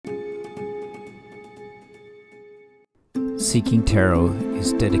Seeking Tarot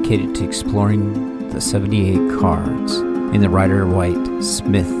is dedicated to exploring the 78 cards in the Rider-Waite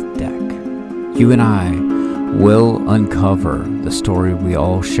Smith deck. You and I will uncover the story we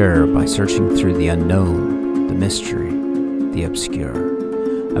all share by searching through the unknown, the mystery, the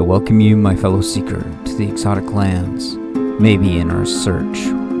obscure. I welcome you, my fellow seeker, to the exotic lands. Maybe in our search,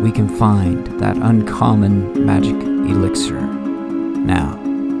 we can find that uncommon magic elixir. Now,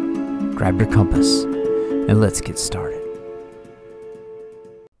 grab your compass and let's get started.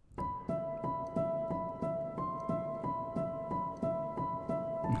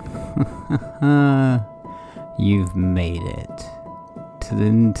 You've made it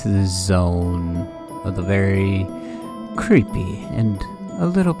into the zone of the very creepy and a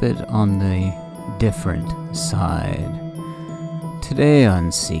little bit on the different side. Today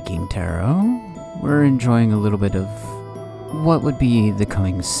on Seeking Tarot, we're enjoying a little bit of what would be the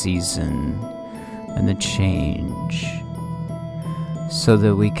coming season and the change, so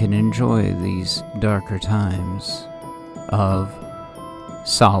that we can enjoy these darker times of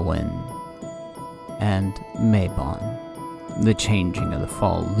Samhain and Mabon, the changing of the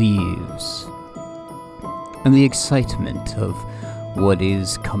fall leaves, and the excitement of what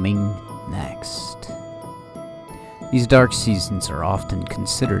is coming next. These dark seasons are often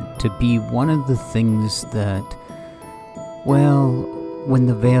considered to be one of the things that, well, when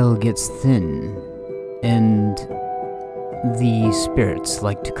the veil gets thin and the spirits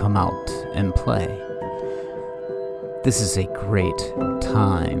like to come out and play, this is a great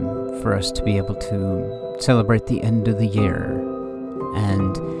time for us to be able to celebrate the end of the year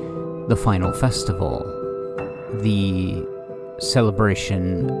and the final festival, the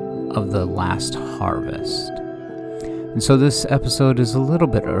celebration of the last harvest. And so this episode is a little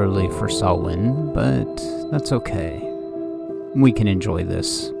bit early for Samhain, but that's okay. We can enjoy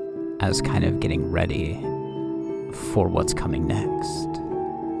this as kind of getting ready for what's coming next.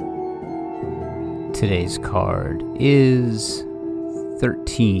 Today's card is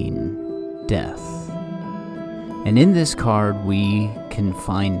 13, Death. And in this card we can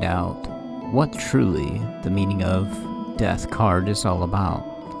find out what truly the meaning of Death card is all about.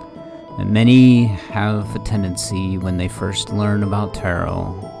 And many have a tendency when they first learn about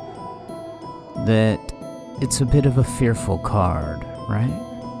tarot that it's a bit of a fearful card, right?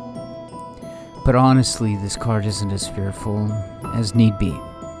 But honestly, this card isn't as fearful as need be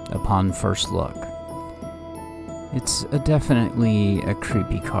upon first look. It's definitely a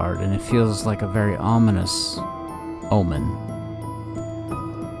creepy card, and it feels like a very ominous omen.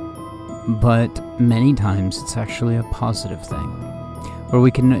 But many times it's actually a positive thing, where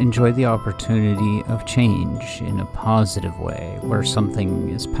we can enjoy the opportunity of change in a positive way, where something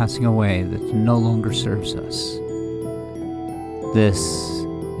is passing away that no longer serves us. This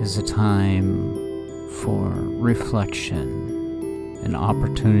is a time for reflection, an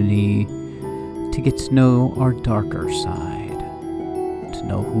opportunity to get to know our darker side, to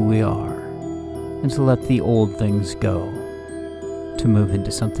know who we are, and to let the old things go, to move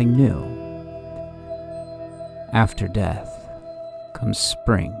into something new. After death comes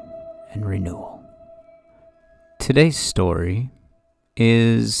spring and renewal. Today's story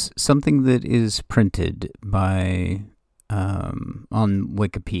is something that is printed by on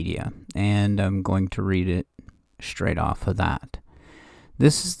Wikipedia, and I'm going to read it straight off of that.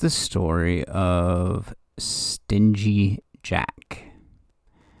 This is the story of Stingy Jack,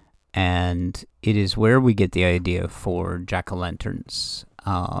 and it is where we get the idea for jack-o'-lanterns,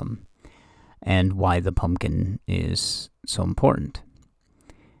 and why the pumpkin is so important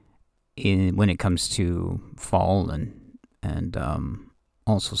when it comes to fall and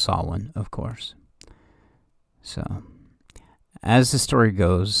also Samhain, of course. So, as the story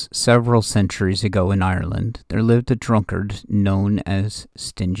goes, several centuries ago in Ireland, there lived a drunkard known as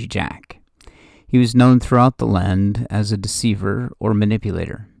Stingy Jack. He was known throughout the land as a deceiver or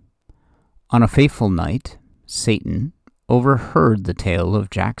manipulator. On a fateful night, Satan overheard the tale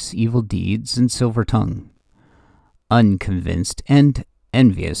of Jack's evil deeds and silver tongue. Unconvinced and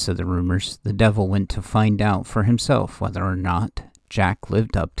envious of the rumors, the devil went to find out for himself whether or not Jack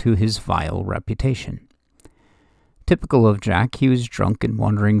lived up to his vile reputation. Typical of Jack, he was drunk and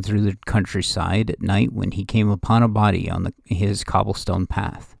wandering through the countryside at night when he came upon a body on his cobblestone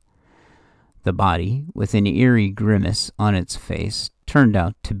path. The body, with an eerie grimace on its face, turned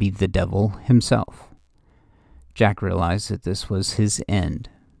out to be the devil himself. Jack realized that this was his end.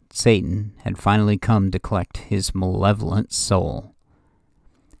 Satan had finally come to collect his malevolent soul.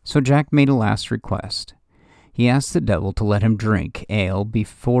 So Jack made a last request. He asked the devil to let him drink ale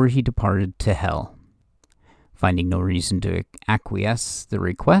before he departed to hell. Finding no reason to acquiesce the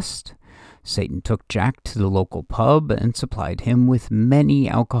request, Satan took Jack to the local pub and supplied him with many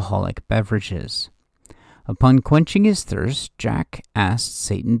alcoholic beverages. Upon quenching his thirst, Jack asked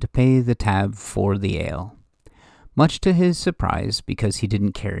Satan to pay the tab for the ale, much to his surprise because he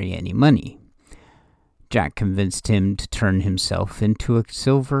didn't carry any money. Jack convinced him to turn himself into a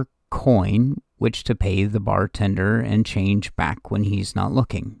silver coin, which to pay the bartender and change back when he's not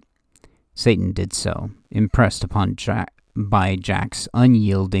looking. Satan did so, impressed upon by Jack's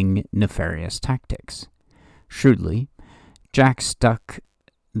unyielding, nefarious tactics. Shrewdly, Jack stuck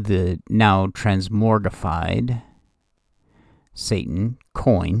the now transmortified Satan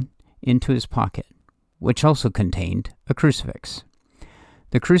coin into his pocket, which also contained a crucifix.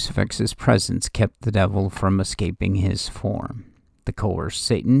 The crucifix's presence kept the devil from escaping his form.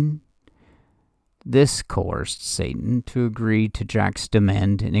 This coerced Satan to agree to Jack's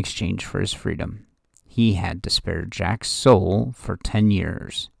demand in exchange for his freedom. He had to spare Jack's soul for 10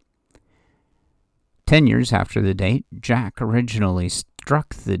 years. 10 years after the date Jack originally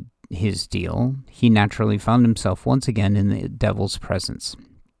struck his deal, he naturally found himself once again in the devil's presence.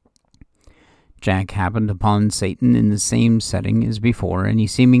 Jack happened upon Satan in the same setting as before, and he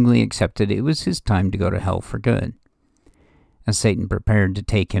seemingly accepted it was his time to go to hell for good. As Satan prepared to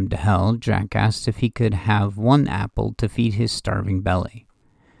take him to hell, Jack asked if he could have one apple to feed his starving belly.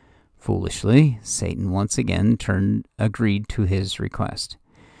 Foolishly, Satan once again agreed to his request.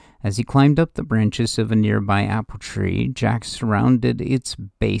 As he climbed up the branches of a nearby apple tree, Jack surrounded its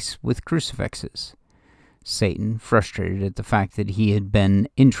base with crucifixes. Satan, frustrated at the fact that he had been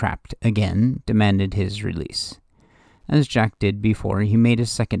entrapped again, demanded his release. As Jack did before, he made a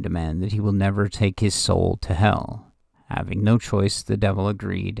second demand that he will never take his soul to hell. Having no choice, the devil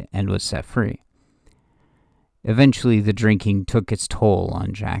agreed and was set free. Eventually, the drinking took its toll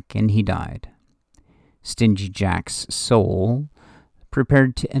on Jack, and he died. Stingy Jack's soul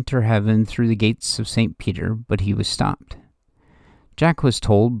prepared to enter heaven through the gates of St. Peter, but he was stopped. Jack was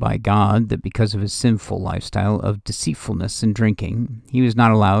told by God that because of his sinful lifestyle of deceitfulness and drinking, he was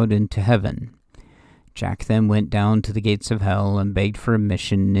not allowed into heaven. Jack then went down to the gates of hell and begged for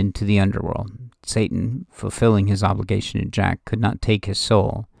admission into the underworld. Satan, fulfilling his obligation to Jack, could not take his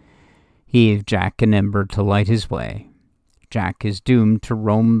soul. He gave Jack an ember to light his way. Jack is doomed to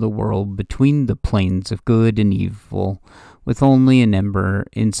roam the world between the plains of good and evil, with only an ember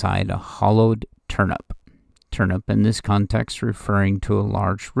inside a hollowed turnip. Turnip in this context referring to a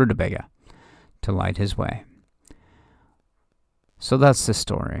large rutabaga, to light his way. So that's the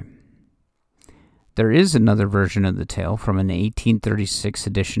story. There is another version of the tale from an 1836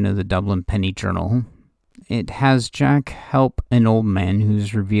 edition of the Dublin Penny Journal. It has Jack help an old man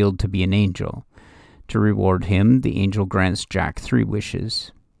who's revealed to be an angel. To reward him, the angel grants Jack 3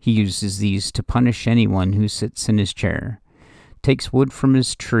 wishes. He uses these to punish anyone who sits in his chair, takes wood from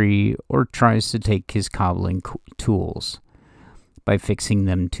his tree, or tries to take his cobbling tools by fixing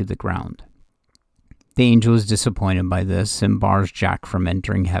them to the ground. The angel is disappointed by this and bars Jack from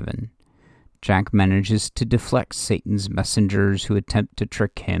entering heaven. Jack manages to deflect Satan's messengers who attempt to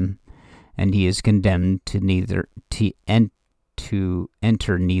trick him, and he is condemned to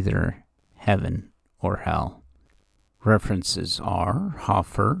enter neither heaven or hell. References are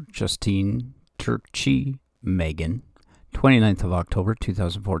Hoffer, Justine, Turkchi, Megan, 29th of October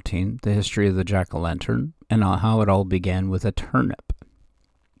 2014, The History of the Jack-o'-lantern, and How It All Began with a Turnip.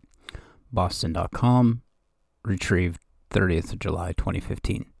 Boston.com, retrieved 30th of July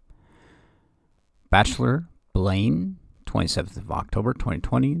 2015. Batchelor, Blaine, 27th of October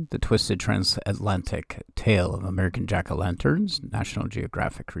 2020, The Twisted Transatlantic Tale of American Jack-o'-lanterns, National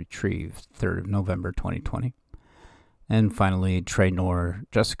Geographic, retrieved 3rd of November 2020. And finally, Traynor,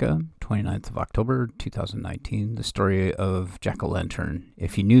 Jessica, 29th of October 2019, The Story of Jack-o'-lantern,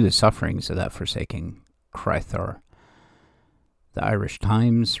 If You Knew the Sufferings of That Forsaken Crythor. The Irish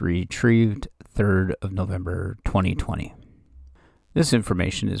Times, retrieved 3rd of November 2020. This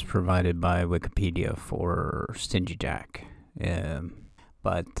information is provided by Wikipedia for Stingy Jack.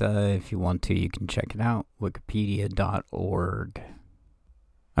 But if you want to, you can check it out, wikipedia.org.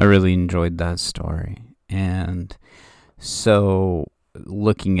 I really enjoyed that story. And so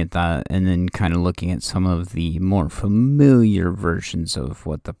looking at that and then kind of looking at some of the more familiar versions of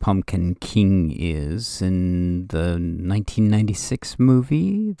what the Pumpkin King is in the 1996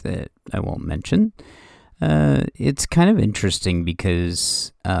 movie that I won't mention, it's kind of interesting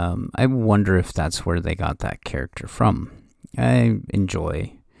because I wonder if that's where they got that character from. I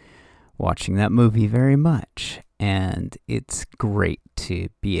enjoy watching that movie very much, and it's great to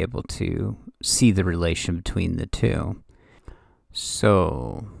be able to see the relation between the two.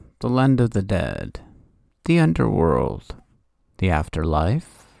 So, the land of the dead, the underworld, the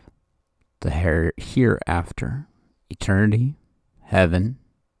afterlife, the hereafter, eternity, heaven,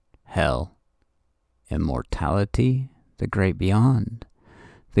 hell, immortality, the great beyond,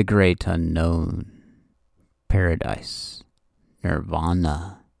 the great unknown, paradise,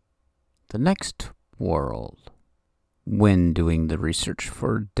 nirvana, the next world. When doing the research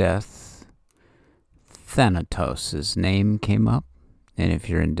for death, Thanatos' name came up, and if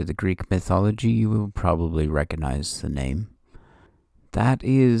you're into the Greek mythology, you will probably recognize the name. That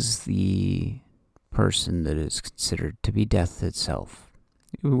is the person that is considered to be death itself.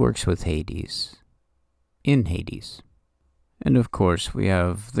 It works with Hades, in Hades. And of course, we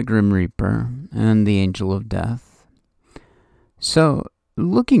have the Grim Reaper and the Angel of Death. So,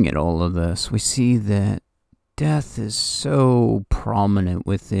 looking at all of this, we see that death is so prominent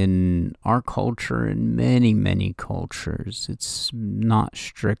within our culture and many, many cultures. It's not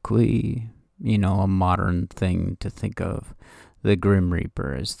strictly, a modern thing to think of the Grim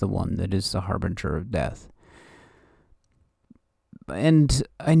Reaper as the one that is the harbinger of death. And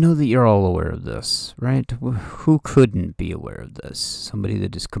I know that you're all aware of this, right? Who couldn't be aware of this? Somebody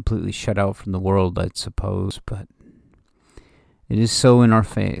that is completely shut out from the world, I'd suppose, but it is so in our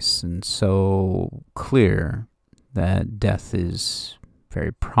face and so clear that death is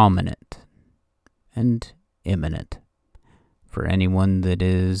very prominent and imminent. For anyone that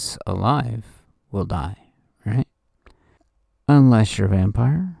is alive will die, right? Unless you're a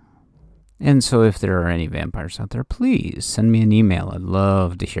vampire. And so if there are any vampires out there, please send me an email. I'd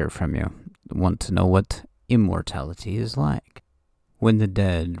love to hear from you. I want to know what immortality is like. When the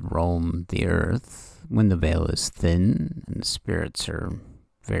dead roam the earth, when the veil is thin and the spirits are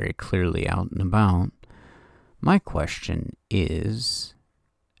very clearly out and about, my question is,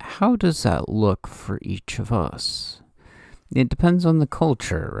 how does that look for each of us? It depends on the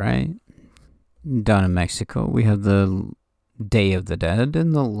culture, right? Down in Mexico, we have the Day of the Dead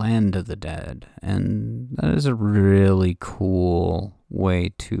and the Land of the Dead, and that is a really cool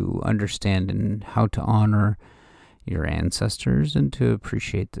way to understand and how to honor your ancestors and to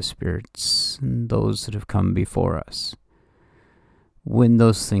appreciate the spirits and those that have come before us. When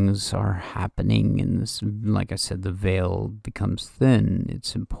those things are happening and this, like I said, the veil becomes thin,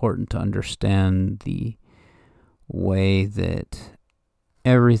 it's important to understand the way that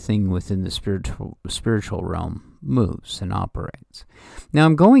everything within the spiritual realm moves and operates. Now,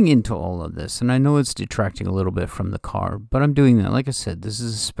 I'm going into all of this, and I know it's detracting a little bit from the card, but I'm doing that. Like I said, this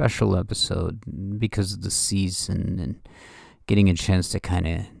is a special episode because of the season and getting a chance to kind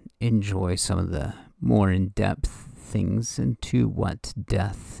of enjoy some of the more in-depth things into what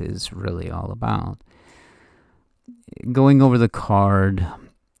death is really all about. Going over the card,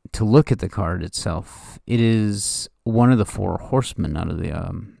 to look at the card itself, it is one of the four horsemen out of the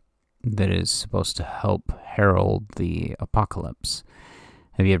that is supposed to help herald the apocalypse.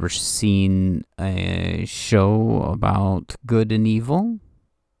 Have you ever seen a show about good and evil?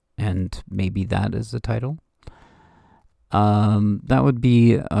 And maybe that is the title. That would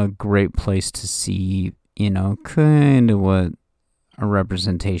be a great place to see, kind of what a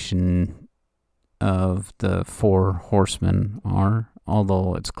representation of the four horsemen are,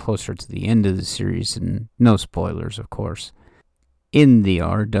 although it's closer to the end of the series, and no spoilers, of course. In the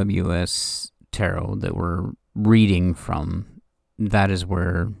RWS tarot that we're reading from, that is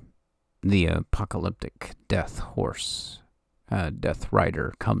where the apocalyptic death horse, death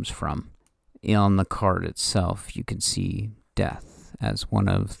rider, comes from. On the card itself, you can see death as one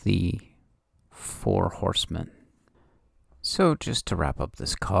of the four horsemen. So just to wrap up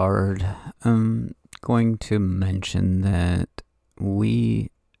this card, I'm going to mention that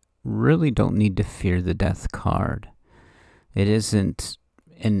we really don't need to fear the death card. It isn't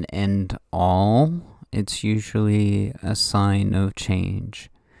an end all. It's usually a sign of change.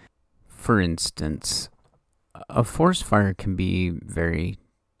 For instance, a forest fire can be very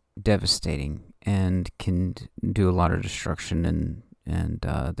devastating and can do a lot of destruction, and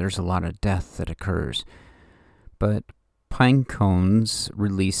there's a lot of death that occurs. But pine cones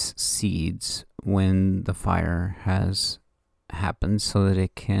release seeds when the fire has happened so that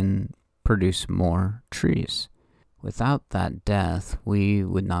it can produce more trees. Without that death, we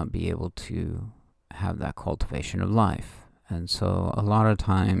would not be able to have that cultivation of life. And so a lot of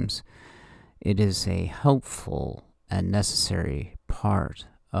times it is a helpful and necessary part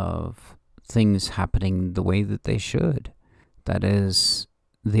of things happening the way that they should. That is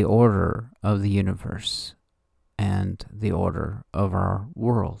the order of the universe and the order of our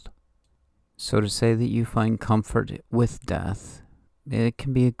world. So to say that you find comfort with death, it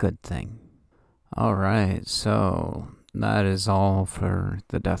can be a good thing. All right, so that is all for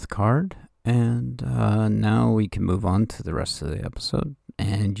the death card, and now we can move on to the rest of the episode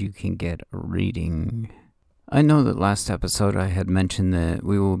and you can get a reading. I know that last episode I had mentioned that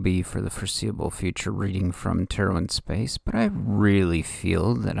we will be, for the foreseeable future, reading from Tarot in Space, but I really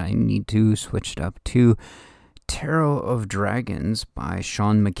feel that I need to switch it up to Tarot of Dragons by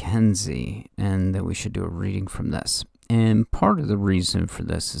Sean Mackenzie, and that we should do a reading from this. And part of the reason for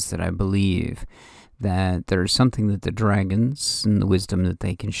this is that I believe that there's something that the dragons and the wisdom that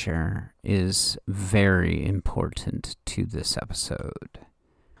they can share is very important to this episode.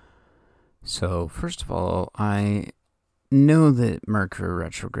 So, first of all, I know that Mercury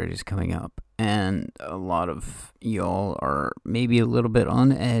retrograde is coming up, and a lot of y'all are maybe a little bit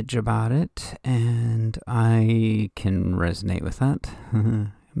on edge about it, and I can resonate with that.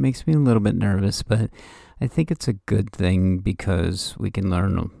 It makes me a little bit nervous, but I think it's a good thing because we can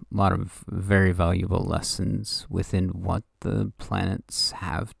learn a lot of very valuable lessons within what the planets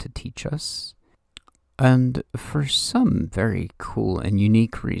have to teach us. And for some very cool and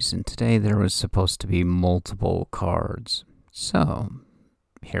unique reason, today there was supposed to be multiple cards. So,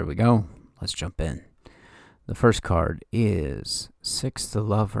 here we go. Let's jump in. The first card is Six of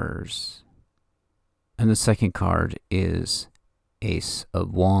Lovers. And the second card is Ace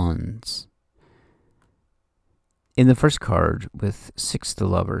of Wands. In the first card, with Six of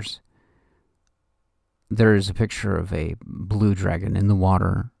Lovers, there is a picture of a blue dragon in the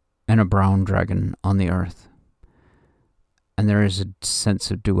water and a brown dragon on the earth. And there is a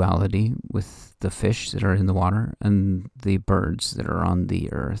sense of duality with the fish that are in the water and the birds that are on the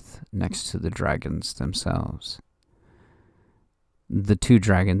earth next to the dragons themselves. The two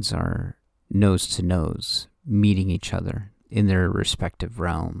dragons are nose to nose, meeting each other in their respective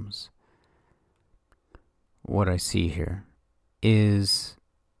realms. What I see here is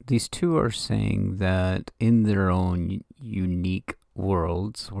these two are saying that in their own unique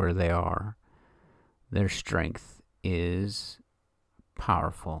worlds where they are, their strength is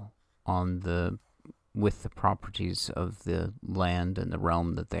powerful with the properties of the land and the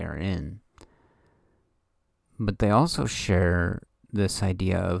realm that they are in. But they also share this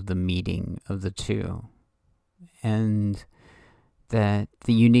idea of the meeting of the two, and that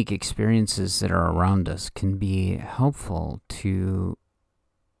the unique experiences that are around us can be helpful to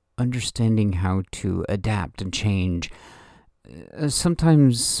understanding how to adapt and change.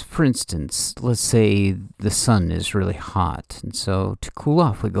 Sometimes, for instance, let's say the sun is really hot, and so to cool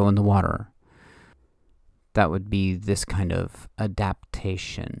off we go in the water. That would be this kind of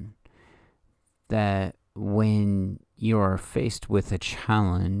adaptation, that when you're faced with a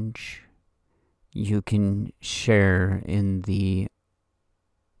challenge, you can share in the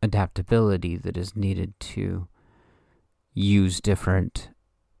adaptability that is needed to use different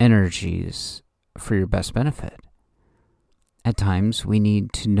energies for your best benefit. At times, we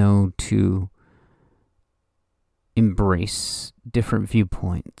need to know to embrace different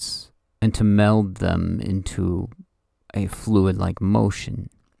viewpoints and to meld them into a fluid-like motion.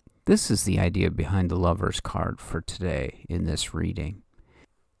 This is the idea behind the Lover's card for today in this reading.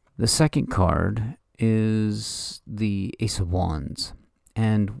 The second card is the Ace of Wands.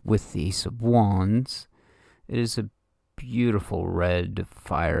 And with the Ace of Wands, it is a beautiful red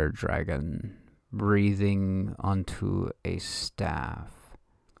fire dragon breathing onto a staff,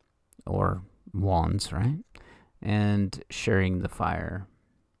 or wands, right? And sharing the fire.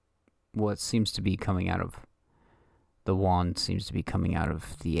 What seems to be coming out of the wand seems to be coming out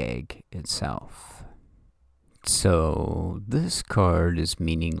of the egg itself. So this card is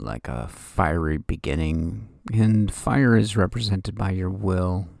meaning like a fiery beginning, and fire is represented by your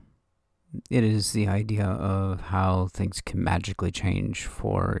will. It is the idea of how things can magically change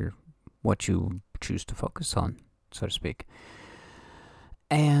for what you choose to focus on, so to speak.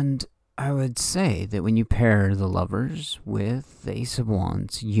 And I would say that when you pair the Lovers with the Ace of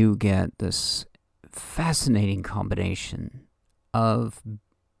Wands, you get this fascinating combination of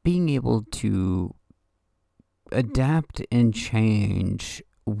being able to adapt and change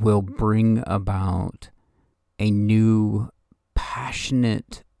will bring about a new,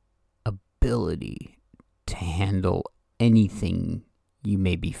 passionate ability to handle anything you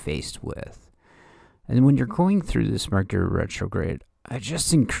may be faced with. And when you're going through this Mercury retrograde, I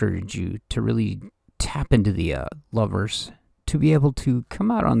just encourage you to really tap into the Lovers to be able to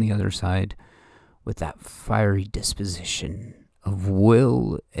come out on the other side with that fiery disposition of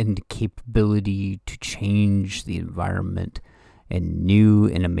will and capability to change the environment in new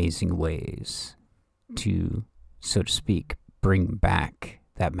and amazing ways to, so to speak, bring back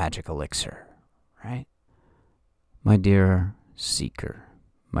that magic elixir, right? My dear seeker,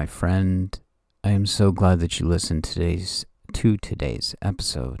 my friend, I am so glad that you listened to today's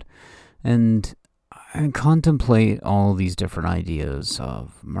episode, and I contemplate all these different ideas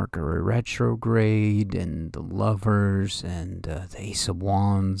of Mercury retrograde and the Lovers and the Ace of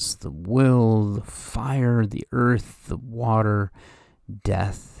Wands, the will, the fire, the earth, the water,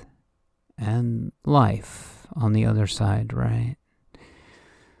 death, and life on the other side, right?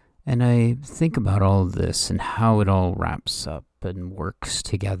 And I think about all of this and how it all wraps up and works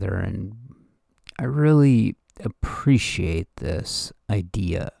together, and I really appreciate this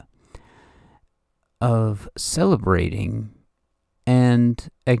idea of celebrating and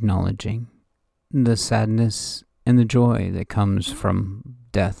acknowledging the sadness and the joy that comes from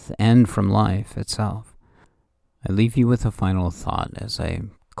death and from life itself. I leave you with a final thought as I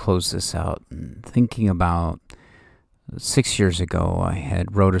close this out, and thinking about 6 years ago I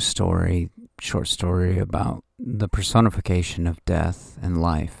had wrote a short story about the personification of death and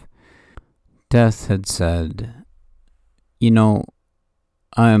life. Death had said,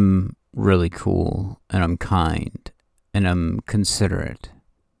 I'm really cool, and I'm kind, and I'm considerate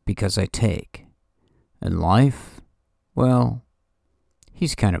because I take. And life, well,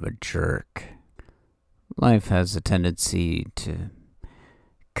 he's kind of a jerk. Life has a tendency to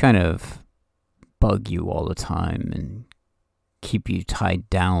kind of bug you all the time and keep you tied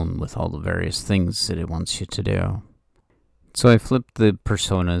down with all the various things that it wants you to do. So I flipped the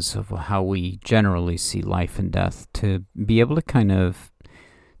personas of how we generally see life and death to be able to kind of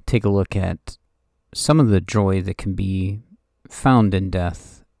take a look at some of the joy that can be found in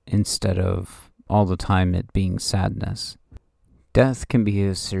death instead of all the time it being sadness. Death can be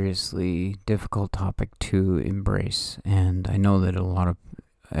a seriously difficult topic to embrace, and I know that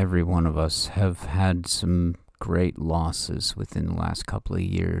every one of us have had some great losses within the last couple of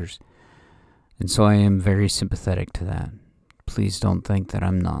years, and so I am very sympathetic to that. Please don't think that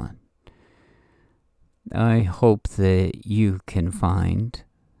I'm not. I hope that you can find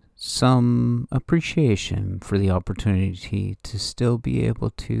some appreciation for the opportunity to still be able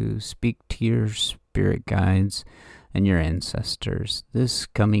to speak to your spirit guides and your ancestors this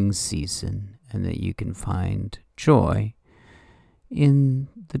coming season, and that you can find joy in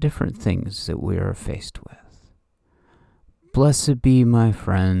the different things that we are faced with. Blessed be, my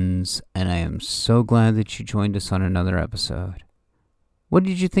friends, and I am so glad that you joined us on another episode. What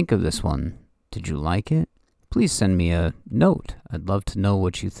did you think of this one? Did you like it? Please send me a note. I'd love to know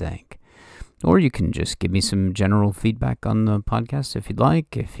what you think. Or you can just give me some general feedback on the podcast if you'd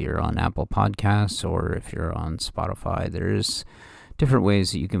like. If you're on Apple Podcasts or if you're on Spotify, there's different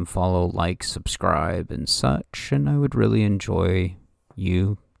ways that you can follow, like, subscribe, and such, and I would really enjoy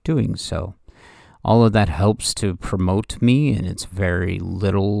you doing so. All of that helps to promote me, and it's very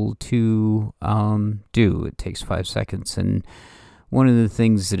little to do. It takes 5 seconds, and one of the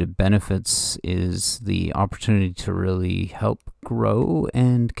things that it benefits is the opportunity to really help grow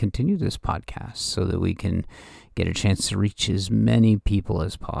and continue this podcast so that we can get a chance to reach as many people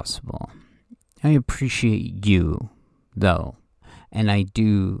as possible. I appreciate you, though, and I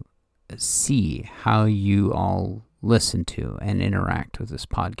do see how you all listen to and interact with this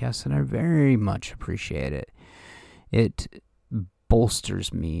podcast, and I very much appreciate it. It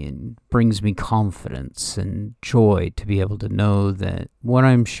bolsters me and brings me confidence and joy to be able to know that what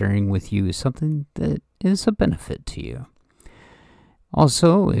I'm sharing with you is something that is a benefit to you.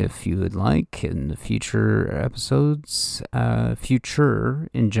 Also, if you would like, in the future episodes, future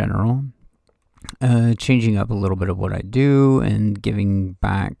in general, changing up a little bit of what I do and giving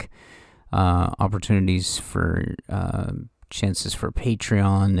back opportunities for chances for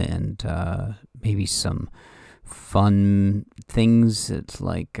Patreon and maybe some fun things. It's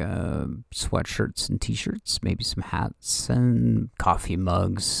like sweatshirts and t-shirts, maybe some hats and coffee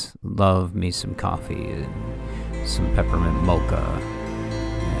mugs. Love me some coffee and some peppermint mocha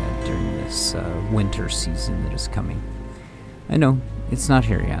during this winter season that is coming. I know it's not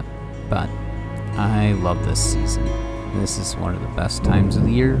here yet, but I love this season. This is one of the best times of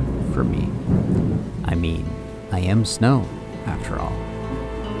the year for me. I mean, I am snow, after all.